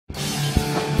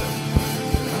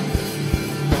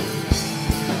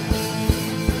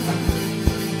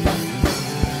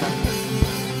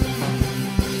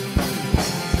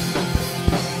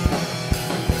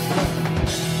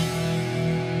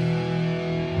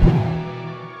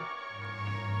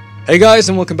Hey guys,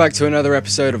 and welcome back to another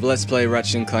episode of Let's Play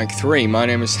Ratchet Clank 3. My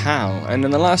name is Hal, and in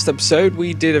the last episode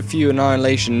we did a few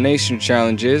Annihilation Nation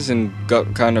challenges and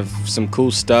got kind of some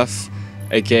cool stuff,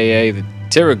 aka the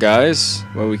Tyra guys,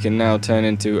 where we can now turn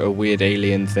into a weird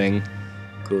alien thing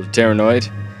called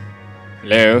Tyrannoid.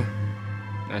 Hello.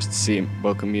 Nice to see him.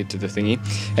 Welcome you to the thingy.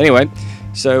 Anyway,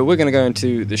 so we're going to go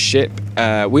into the ship.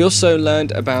 We also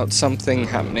learned about something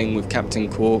happening with Captain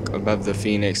Quark above the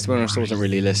Phoenix. To be honest, I wasn't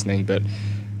really listening, but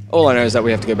all I know is that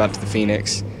we have to go back to the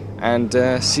Phoenix and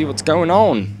see what's going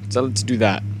on. So let's do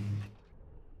that.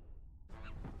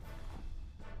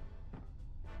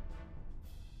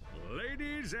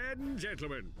 Ladies and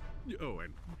gentlemen, oh,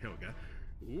 and Helga,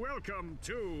 welcome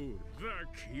to the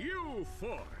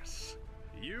Q-Force.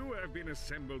 You have been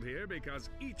assembled here because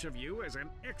each of you is an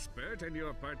expert in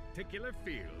your particular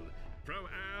field. From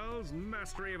Al's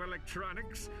mastery of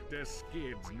electronics to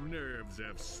Skid's nerves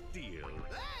of steel,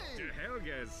 to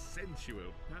Helga's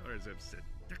sensual powers of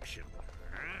seduction.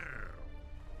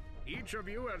 Each of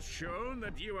you has shown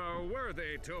that you are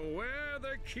worthy to wear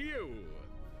the Q.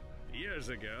 Years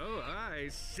ago, I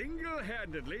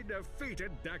single-handedly defeated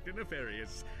Dr.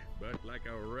 Nefarious, but like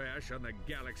a rash on the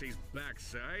galaxy's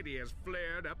backside, he has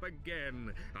flared up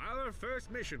again. Our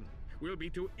first mission will be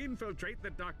to infiltrate the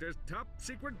Doctor's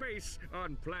top-secret base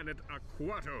on planet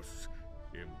Aquatos.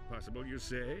 Impossible, you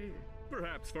say?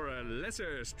 Perhaps for a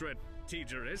lesser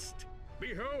strategist?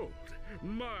 Behold,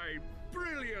 my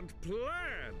brilliant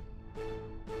plan!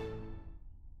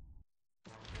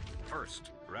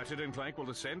 First, Ratchet and Clank will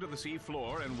descend to the sea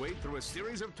floor and wade through a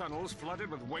series of tunnels flooded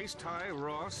with waist-high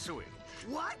raw sewage.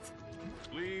 What?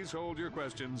 Please hold your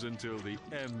questions until the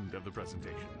end of the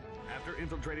presentation. After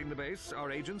infiltrating the base,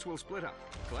 our agents will split up.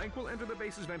 Clank will enter the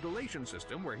base's ventilation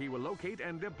system, where he will locate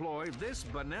and deploy this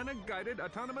banana-guided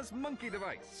autonomous monkey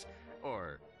device,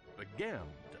 or the GAMD.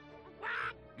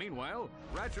 Meanwhile,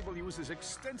 Ratchet will use his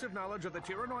extensive knowledge of the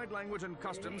Tyrannoid language and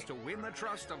customs to win the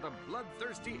trust of the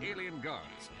bloodthirsty alien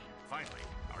guards. Finally,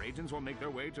 our agents will make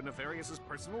their way to Nefarious's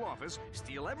personal office,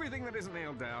 steal everything that isn't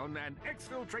nailed down, and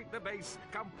exfiltrate the base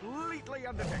completely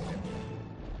undetected.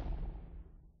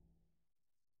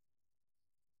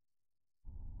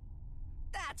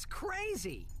 That's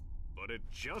crazy! But it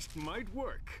just might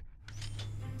work.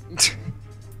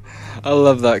 I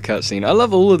love that cutscene. I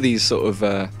love all of these sort of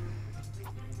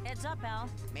Heads up, Al.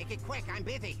 Make it quick, I'm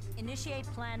busy. Initiate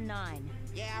Plan 9.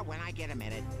 Yeah, when I get a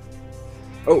minute.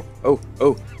 Oh,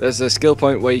 there's a skill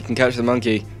point where you can catch the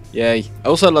monkey. Yay. I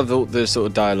also love the sort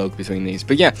of dialogue between these.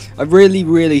 But yeah, I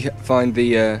really find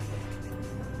the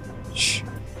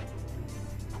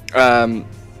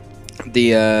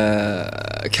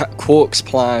Quark's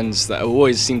plans that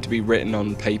always seem to be written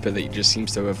on paper that he just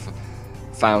seems to have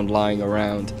found lying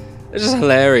around. It's just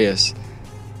hilarious.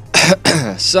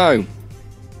 So,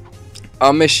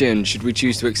 our mission, should we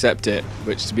choose to accept it,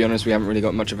 which to be honest we haven't really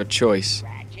got much of a choice.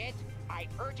 Ratchet, I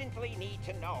urgently need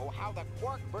to know how the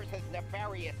Quark versus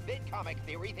Nefarious vid-comic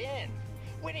series ends.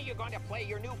 When are you going to play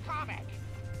your new comic?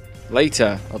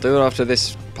 Later. I'll do it after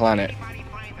this planet. Anybody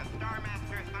finds a Star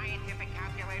Master scientific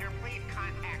calculator, please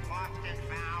contact Lost and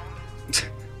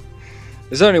Found.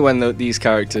 It's only when these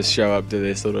characters show up to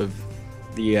this sort of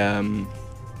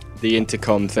the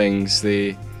intercom things,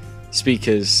 the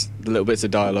speakers, the little bits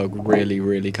of dialogue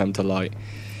really come to light.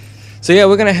 So yeah,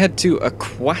 we're gonna head to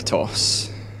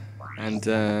Aquatos and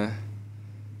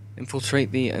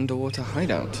infiltrate the underwater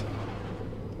hideout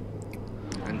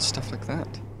and stuff like that.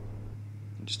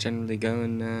 And just generally go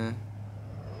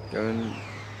and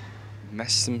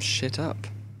mess some shit up.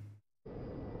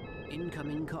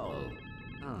 Incoming call.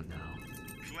 Oh no.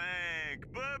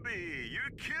 Clank, Bubby,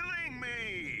 you're killing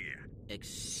me!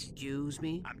 Excuse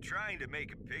me? I'm trying to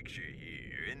make a picture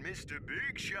here, and Mr.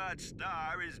 Big Shot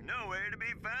Star is nowhere to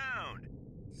be found.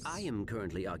 I am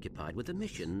currently occupied with a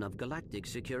mission of galactic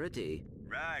security.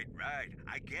 Right,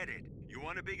 I get it. You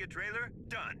want a bigger trailer?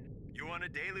 Done. You want a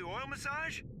daily oil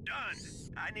massage? Done.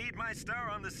 I need my star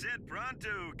on the set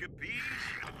pronto, capiche?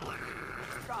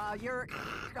 You're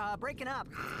breaking up.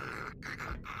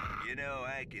 You know,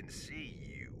 I can see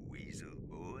you, weasel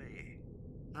boy.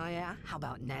 Oh yeah? How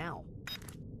about now?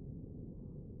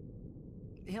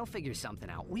 He'll figure something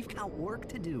out. We've got work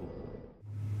to do.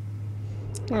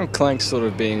 Well, Clank's sort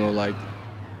of being all like,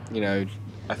 you know,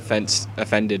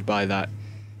 offended by that.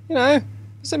 You know,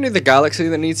 it's only the galaxy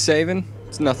that needs saving.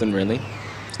 It's nothing really.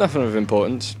 It's nothing of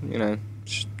importance, you know,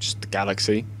 just the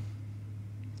galaxy.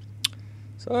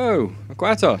 So,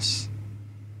 Aquatos.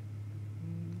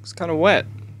 It's kind of wet.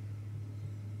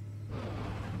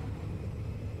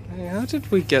 Hey, how did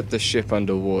we get the ship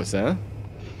underwater?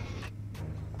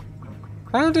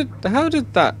 How did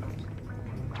that?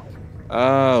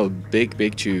 Oh,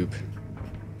 big tube.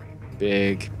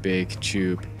 Big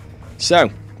tube. So,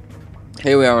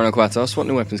 here we are on Aquatos. What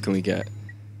new weapons can we get?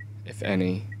 If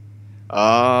any.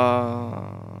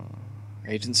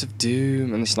 Agents of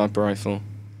Doom and the sniper rifle.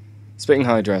 Spitting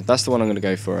Hydra. That's the one I'm going to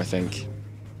go for, I think.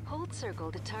 Hold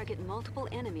circle to target multiple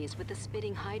enemies with the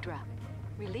spitting Hydra.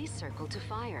 Release circle to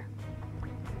fire.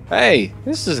 Hey,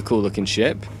 this is a cool looking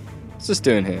ship. What's this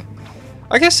doing here?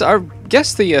 I guess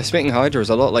the Spitting Hydra is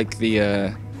a lot like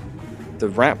the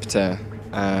Raptor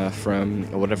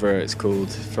from, or whatever it's called,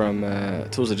 from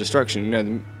Tools of Destruction. You know,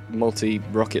 the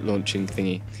multi-rocket launching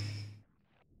thingy.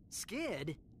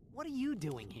 Skid, what are you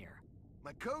doing here?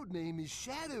 My code name is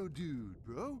Shadow Dude,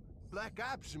 bro. Black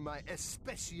Ops are my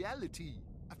specialty.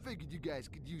 I figured you guys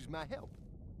could use my help.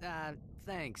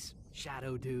 Thanks,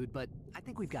 Shadow Dude, but I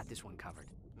think we've got this one covered.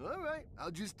 Alright,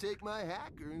 I'll just take my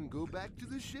hacker and go back to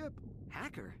the ship.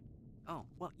 Hacker? Oh,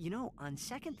 well, you know, on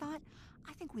second thought,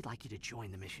 I think we'd like you to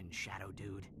join the mission, Shadow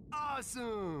Dude.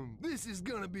 Awesome! This is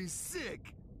gonna be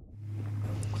sick!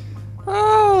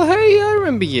 Oh, hey, I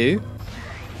remember you.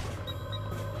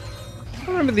 I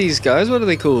remember these guys. What are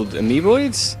they called?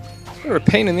 Amoeboids? They were a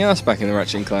pain in the ass back in the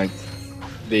Ratchet Clank.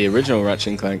 The original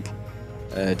Ratchet Clank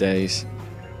days.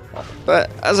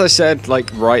 But, as I said, like,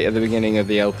 right at the beginning of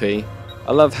the LP,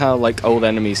 I love how, like, old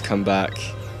enemies come back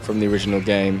from the original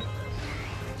game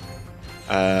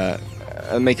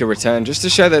and make a return, just to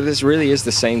show that this really is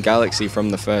the same galaxy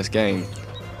from the first game.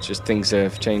 Just things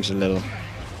have changed a little.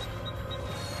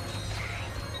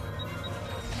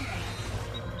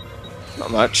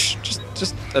 Not much,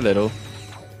 just a little.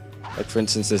 Like, for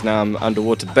instance, there's now an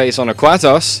underwater base on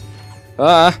Aquatos.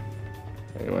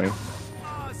 Anyway.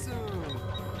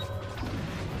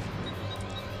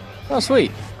 Oh,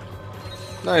 sweet.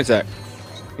 No attack.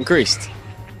 Increased.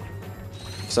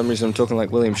 For some reason, I'm talking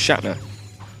like William Shatner.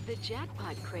 The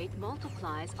jackpot crate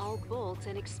multiplies all bolts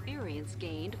and experience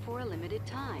gained for a limited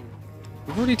time.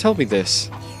 You've already told me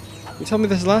this. You told me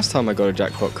this last time I got a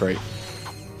jackpot crate.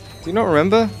 Do you not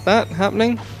remember that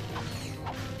happening?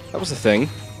 That was a thing.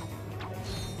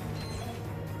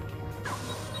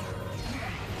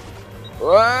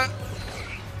 What?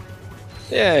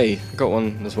 Yay, I got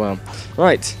one as well.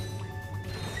 Right.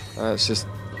 Let's just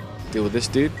deal with this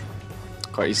dude.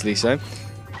 Quite easily so.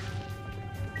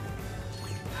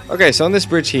 Okay, so on this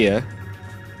bridge here,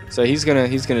 so he's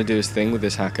gonna do his thing with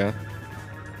this hacker.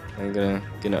 I'm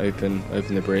gonna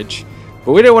open the bridge.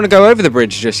 But we don't want to go over the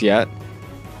bridge just yet.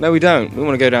 No, we don't. We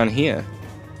want to go down here.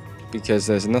 Because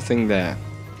there's nothing there.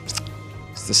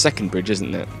 It's the second bridge,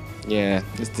 isn't it? Yeah,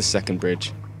 it's the second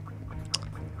bridge.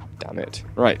 Damn it.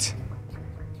 Right.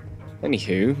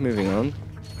 Anywho, moving on.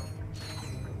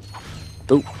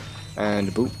 Boop. And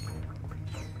boop.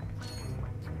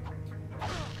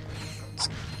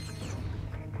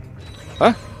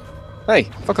 Huh? Hey,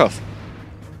 fuck off.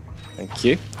 Thank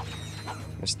you,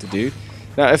 Mr. Dude.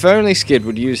 Now, if only Skid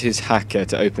would use his hacker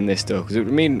to open this door, because it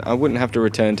would mean I wouldn't have to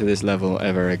return to this level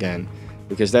ever again.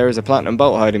 Because there is a platinum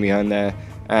bolt hiding behind there,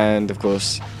 and of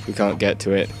course, we can't get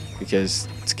to it, because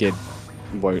Skid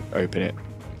won't open it.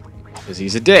 Because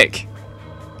he's a dick.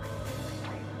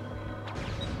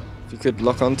 If you could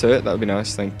lock onto it, that would be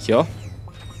nice, thank you.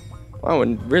 Wow,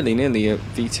 we're really nearly at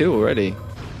V2 already.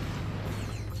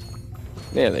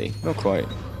 Nearly, not quite.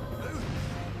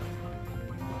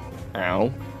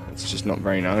 Ow. It's just not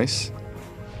very nice.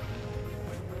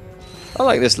 I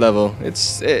like this level.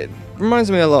 It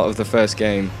reminds me a lot of the first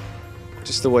game.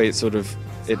 Just the way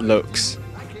it looks.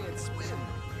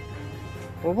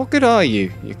 Well, what good are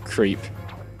you, you creep?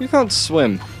 You can't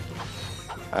swim.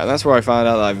 That's where I found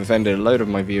out that I've offended a load of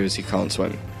my viewers who can't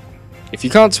swim. If you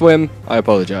can't swim, I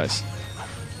apologize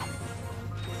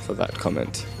for that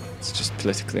comment. It's just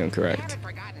politically incorrect. Haven't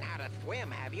forgotten how to swim,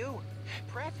 have you?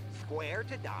 Press square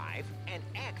to dive and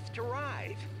X to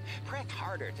rise. Press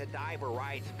harder to dive or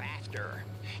rise faster.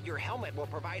 Your helmet will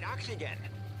provide oxygen.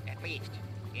 At least,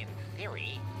 in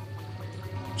theory.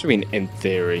 What do you mean, in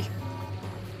theory?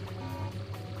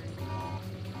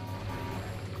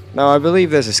 Now, I believe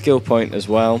there's a skill point as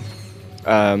well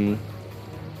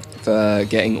for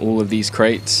getting all of these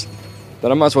crates that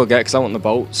I might as well get because I want the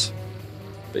bolts.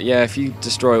 But yeah, if you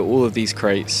destroy all of these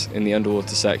crates in the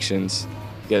underwater sections,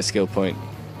 you get a skill point,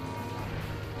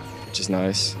 which is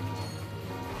nice.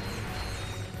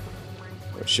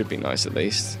 Or it should be nice at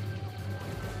least.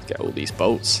 Get all these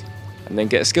bolts and then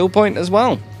get a skill point as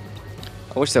well.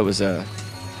 I wish there was a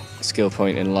skill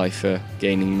point in life for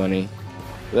gaining money.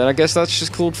 But then I guess that's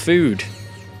just called food,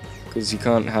 because you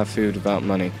can't have food without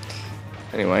money.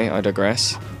 Anyway, I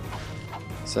digress.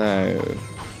 So...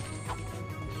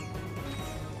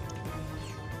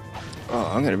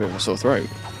 Oh, I'm getting a bit of a sore throat.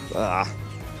 Ah.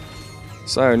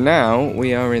 So now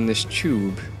we are in this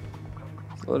tube.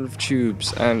 A lot of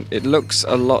tubes, and it looks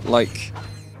a lot like,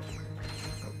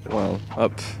 well,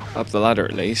 up the ladder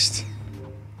at least.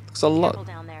 Looks a lot.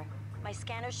 Careful down there. My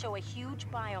scanners show a huge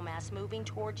biomass moving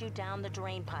towards you down the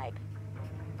drain pipe.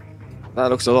 That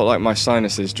looks a lot like my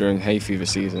sinuses during hay fever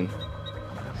season.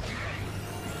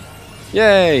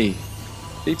 Yay!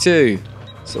 D2.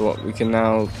 So what? We can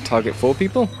now target 4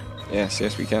 people? Yes,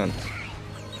 we can.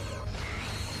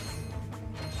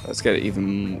 Let's get it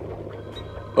even.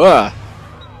 Ah!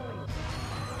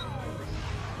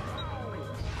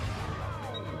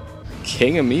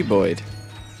 King Amoeboid.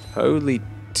 Holy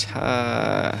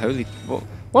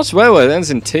what swear word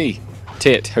ends in T?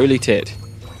 Tit. Holy tit.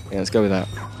 Yeah, let's go with that.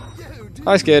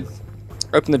 Hi, Skid.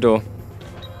 Open the door.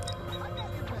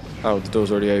 Oh, the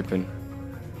door's already open.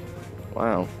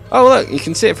 Wow. Oh, look, you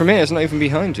can see it from here. It's not even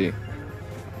behind you.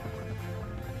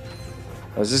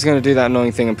 I was just going to do that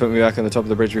annoying thing and put me back on the top of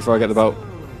the bridge before I get the boat.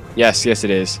 Yes, it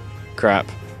is. Crap.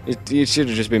 You should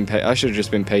have just been. I should have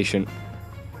just been patient.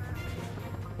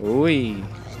 Wee.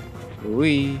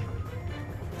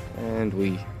 And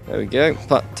we. There we go.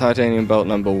 Titanium bolt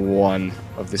number 1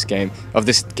 of this game. Of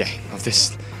this.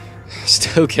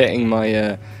 Still getting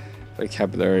my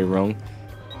vocabulary wrong.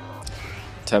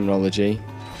 Terminology.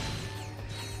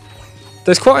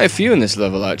 There's quite a few in this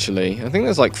level, actually. I think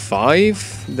there's like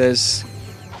 5. Because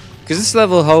this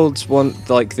level holds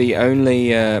the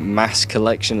only mass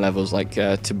collection levels, like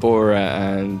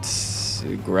Tabora and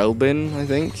Grelbin, I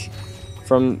think.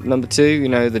 From number 2, you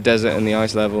know, the desert and the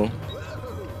ice level.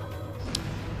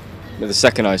 The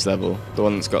second ice level, the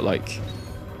one that's got like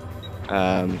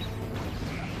the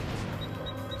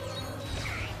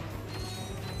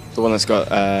one that's got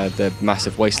the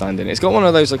massive wasteland in it. It's got one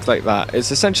of those like that.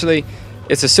 It's essentially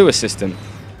a sewer system,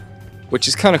 which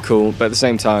is kind of cool, but at the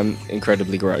same time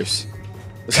incredibly gross.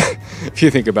 If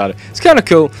you think about it, it's kind of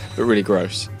cool, but really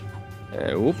gross.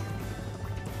 Whoop.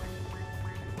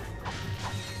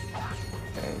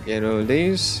 And get all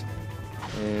these,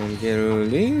 and get all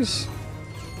these.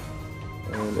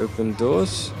 And open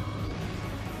doors.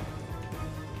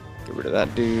 Get rid of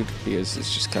that dude, because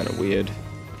it's just kind of weird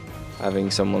having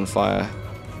someone fire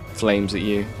flames at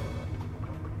you.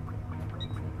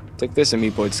 Take this,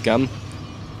 Amoeboid scum.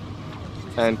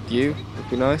 And you, would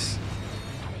be nice.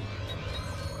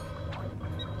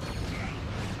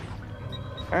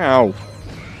 Ow!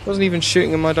 Wasn't even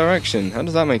shooting in my direction. How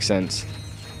does that make sense?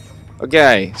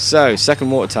 Okay, so,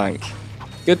 second water tank.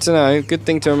 Good to know, good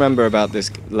thing to remember about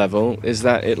this level is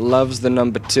that it loves the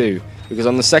number 2. Because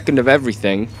on the second of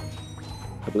everything,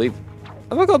 I believe...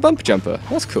 Have I got a bumper jumper?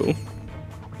 That's cool.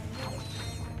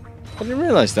 I didn't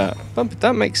realise that.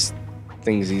 That makes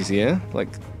things easier, like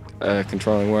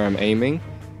controlling where I'm aiming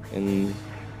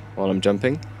while I'm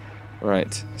jumping.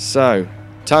 Right, so,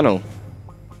 tunnel.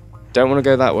 Don't want to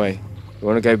go that way. We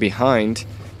want to go behind,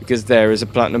 because there is a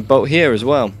platinum bolt here as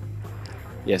well.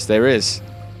 Yes, there is.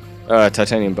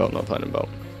 Titanium bolt, not platinum bolt.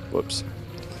 Whoops.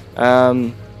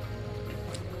 What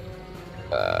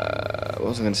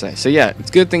was I going to say? So yeah, it's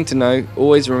a good thing to know.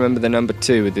 Always remember the number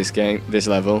 2 with this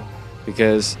level,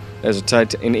 because there's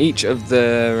a in each of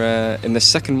the in the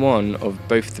second one of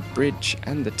both the bridge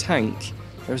and the tank,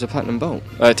 there's a platinum bolt,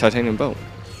 titanium bolt.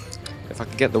 If I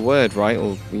could get the word right,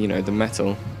 or you know, the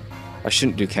metal. I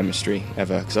shouldn't do chemistry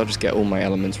ever, because I'll just get all my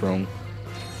elements wrong.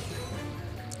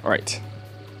 All right.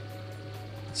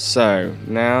 So,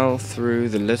 now through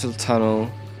the little tunnel.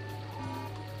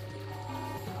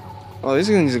 Oh, these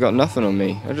things have got nothing on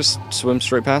me. I just swim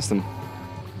straight past them.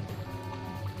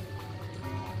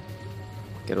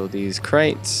 Get all these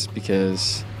crates,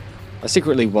 because I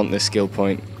secretly want this skill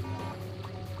point.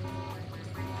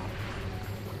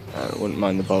 I wouldn't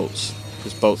mind the bolts,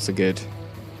 because bolts are good.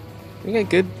 You get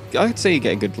good, I'd say you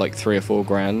get a good like 3 or 4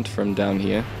 grand from down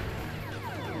here.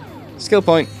 Skill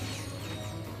point.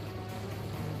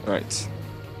 Right.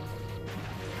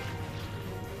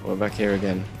 We're back here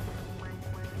again.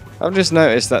 I've just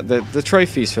noticed that the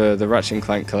trophies for the Ratchet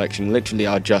Clank collection literally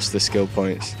are just the skill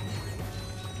points.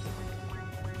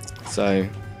 So,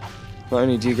 not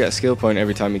only do you get a skill point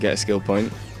every time you get a skill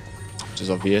point, which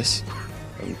is obvious,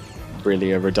 and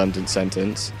really a redundant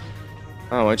sentence.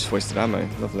 Oh, I just wasted ammo.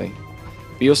 Lovely.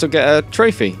 But you also get a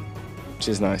trophy, which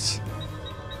is nice.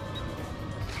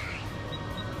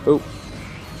 Boop.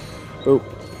 Boop.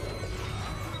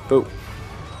 Boop.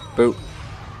 Boop.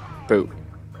 Boop.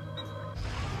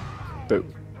 Boop.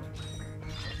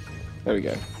 There we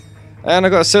go. And I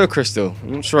got a sewer crystal.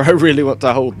 I'm not sure I really want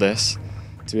to hold this,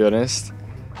 to be honest.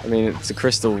 I mean, it's a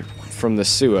crystal from the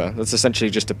sewer. That's essentially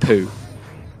just a poo.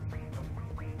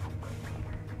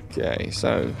 Okay,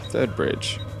 so third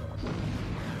bridge.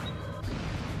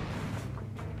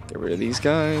 Get rid of these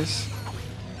guys.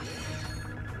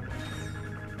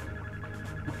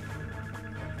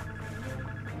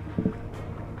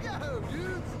 Yo,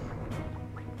 dudes!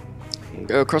 And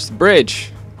go across the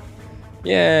bridge.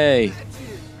 Yay! That's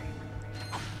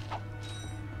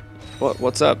it.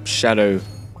 What's up, Shadow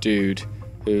dude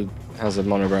who has a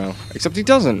monobrow? Except he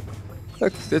doesn't.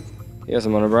 Look, he has a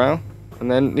monobrow, and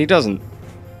then he doesn't.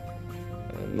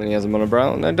 And then he has a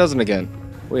monobrow, and then doesn't again.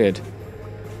 Weird.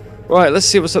 Right, let's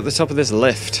see what's at the top of this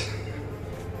lift.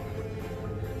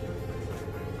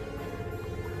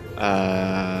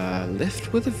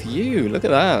 Lift with a view. Look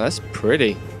at that. That's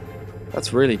pretty.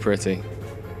 That's really pretty.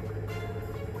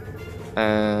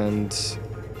 And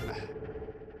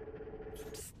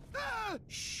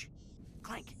Shh.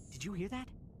 Clank, did you hear that?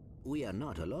 We are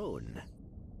not alone.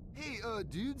 Hey,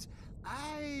 dudes,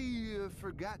 I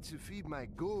forgot to feed my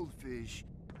goldfish.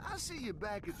 I'll see you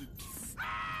back at the...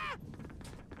 Ah!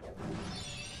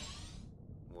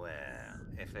 Well,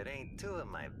 if it ain't two of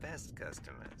my best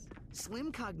customers.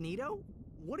 Slim Cognito?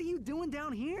 What are you doing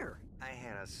down here? I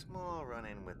had a small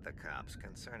run-in with the cops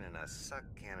concerning a suck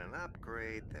cannon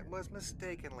upgrade that was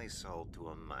mistakenly sold to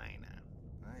a minor.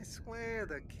 I swear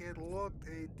the kid looked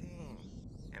 18.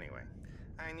 Anyway,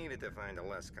 I needed to find a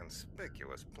less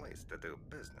conspicuous place to do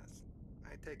business.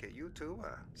 I take it you two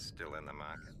are still in the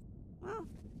market. Well,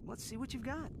 let's see what you've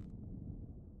got.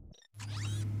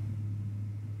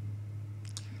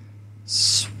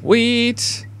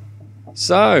 sweet.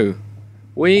 So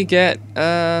we get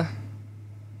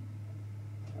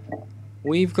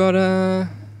we've got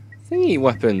thingy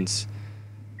weapons.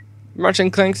 Ratchet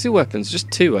and Clank 2 weapons, just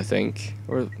 2 I think.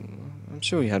 Or I'm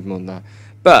sure we had more than that.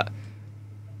 But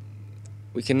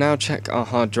we can now check our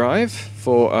hard drive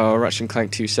for our Ratchet and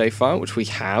Clank 2 save file, which we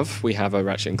have. We have a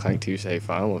Ratchet and Clank 2 save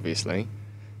file, obviously,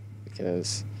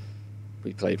 because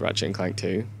we played Ratchet and Clank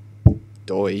 2.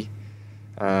 Doi.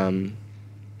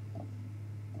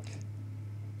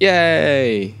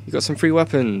 Yay! You got some free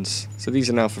weapons. So these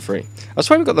are now for free. I was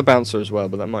we got the bouncer as well,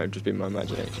 but that might have just been my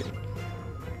imagination.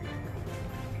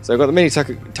 So I've got the mini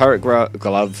turret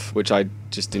glove, which I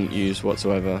just didn't use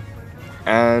whatsoever.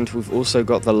 And we've also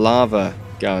got the lava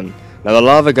gun. Now the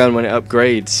lava gun, when it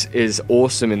upgrades, is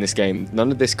awesome in this game.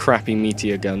 None of this crappy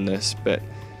meteor gunness, but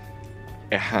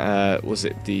it was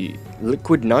it the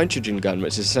liquid nitrogen gun,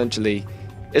 which essentially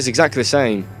is exactly the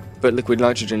same, but liquid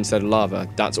nitrogen instead of lava.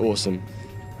 That's awesome.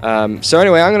 So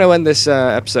anyway, I'm going to end this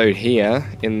episode here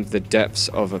in the depths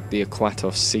of the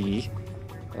Aquatos Sea.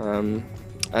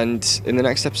 And in the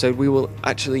next episode, we will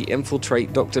actually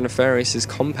infiltrate Dr. Nefarious's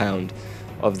compound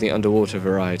of the underwater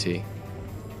variety.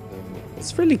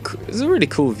 It's really it's a really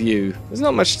cool view. There's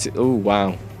not much to... Oh,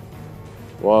 wow.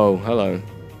 Whoa, hello.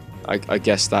 I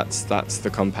guess that's the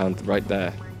compound right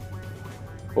there.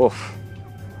 Oof.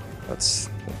 It's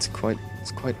quite...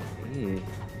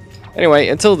 Anyway,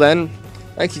 until then,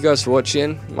 thank you guys for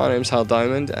watching. My name's Hal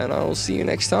Dimond, and I'll see you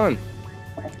next time.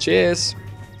 Cheers!